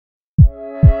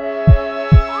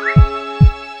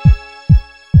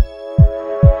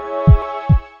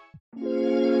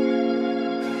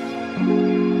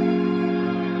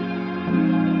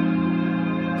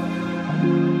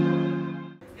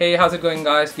Hey, how's it going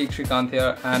guys? Geek Shrikant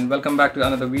here and welcome back to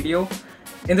another video.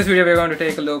 In this video we're going to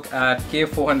take a look at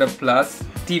K400 Plus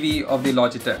TV of the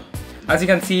Logitech. As you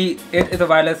can see, it is a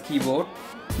wireless keyboard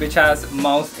which has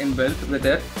mouse inbuilt with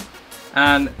it.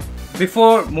 And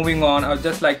before moving on, I would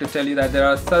just like to tell you that there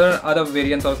are certain other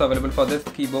variants also available for this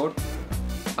keyboard.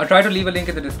 I'll try to leave a link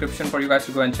in the description for you guys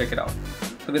to go and check it out.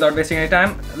 So without wasting any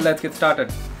time, let's get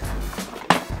started.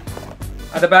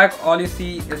 At the back, all you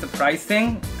see is the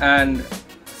pricing and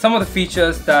some of the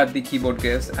features that the keyboard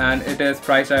gives, and it is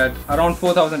priced at around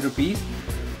 4,000 rupees,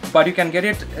 but you can get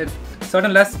it at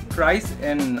certain less price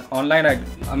in online like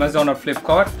Amazon or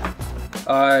Flipkart,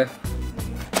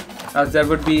 as there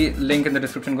would be link in the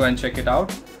description. Go and check it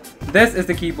out. This is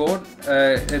the keyboard.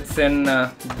 It's in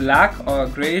black or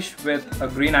grayish with a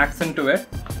green accent to it,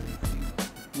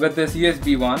 with this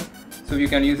USB one, so you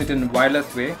can use it in a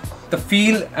wireless way. The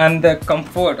feel and the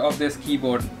comfort of this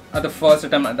keyboard at the first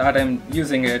attempt that I'm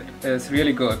using it is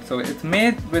really good. So it's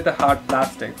made with a hard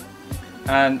plastic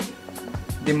and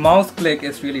the mouse click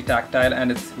is really tactile and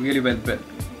it's really well built.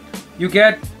 You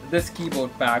get this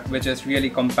keyboard pack which is really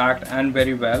compact and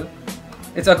very well.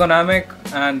 It's ergonomic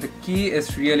and the key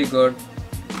is really good.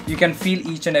 You can feel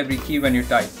each and every key when you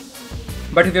type.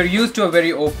 But if you're used to a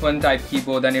very open type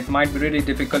keyboard, then it might be really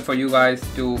difficult for you guys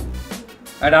to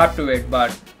adapt to it,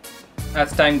 but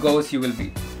as time goes you will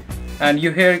be. And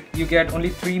you get only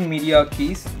 3 media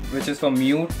keys, which is for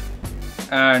mute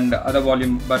and other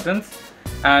volume buttons,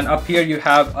 and up here you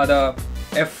have other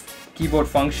F keyboard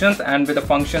functions and with the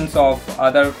functions of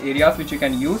other areas which you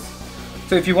can use.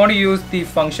 So if you want to use the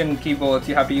function keyboards,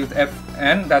 you have to use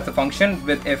Fn, that's a function,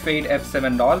 with F8, F7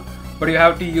 and all, but you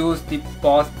have to use the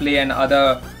pause, play and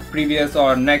other previous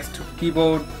or next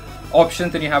keyboard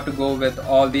options, and you have to go with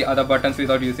all the other buttons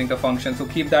without using the function. So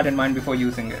keep that in mind before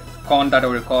using it. Con that I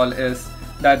recall is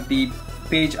that the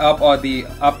page up or the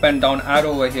up and down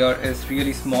arrow over here is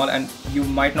really small, and you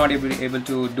might not be able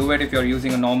to do it if you're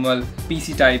using a normal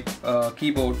PC type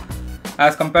keyboard,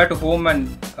 as compared to home and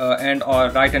or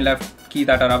right and left key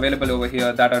that are available over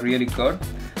here that are really good.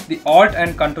 The Alt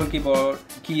and Control keyboard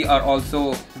key are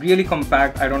also really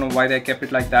compact. I don't know why they kept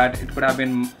it like that. It could have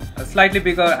been slightly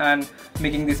bigger and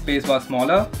making the space bar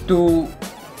smaller. To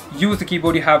use the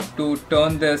keyboard, you have to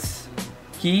turn this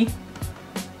key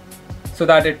so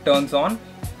that it turns on,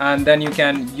 and then you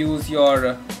can use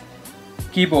your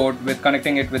keyboard with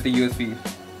connecting it with the USB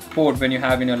port when you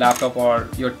have in your laptop or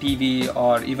your TV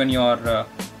or even your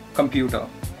computer.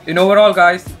 In overall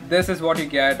guys, this is what you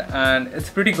get and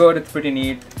it's pretty good, it's pretty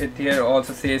neat. It here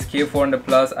also says K400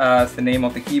 Plus as the name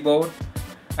of the keyboard.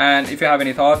 And if you have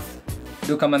any thoughts,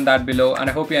 do comment that below, and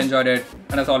I hope you enjoyed it.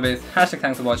 And as always,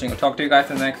 #thanks for watching. I'll talk to you guys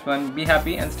in the next one. Be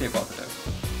happy and stay positive.